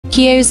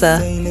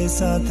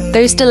Gyoza,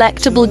 those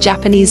delectable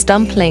Japanese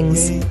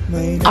dumplings,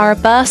 are a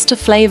burst of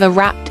flavor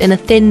wrapped in a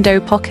thin dough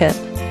pocket,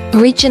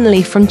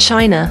 originally from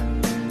China.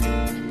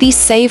 These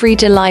savory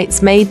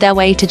delights made their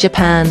way to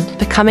Japan,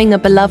 becoming a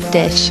beloved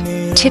dish,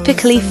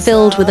 typically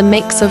filled with a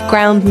mix of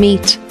ground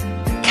meat,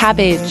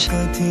 cabbage,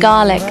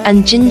 garlic,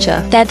 and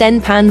ginger. They're then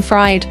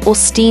pan-fried or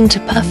steamed to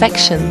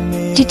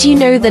perfection. Did you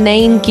know the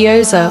name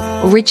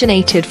Gyoza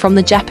originated from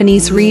the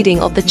Japanese reading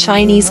of the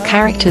Chinese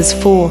characters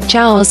for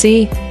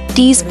jiaozi?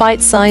 These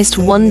bite-sized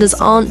wonders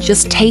aren't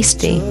just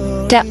tasty,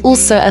 they're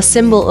also a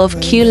symbol of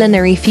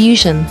culinary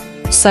fusion.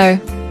 So,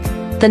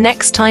 the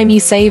next time you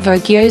savor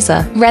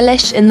gyoza,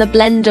 relish in the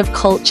blend of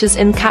cultures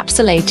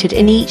encapsulated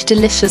in each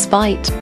delicious bite.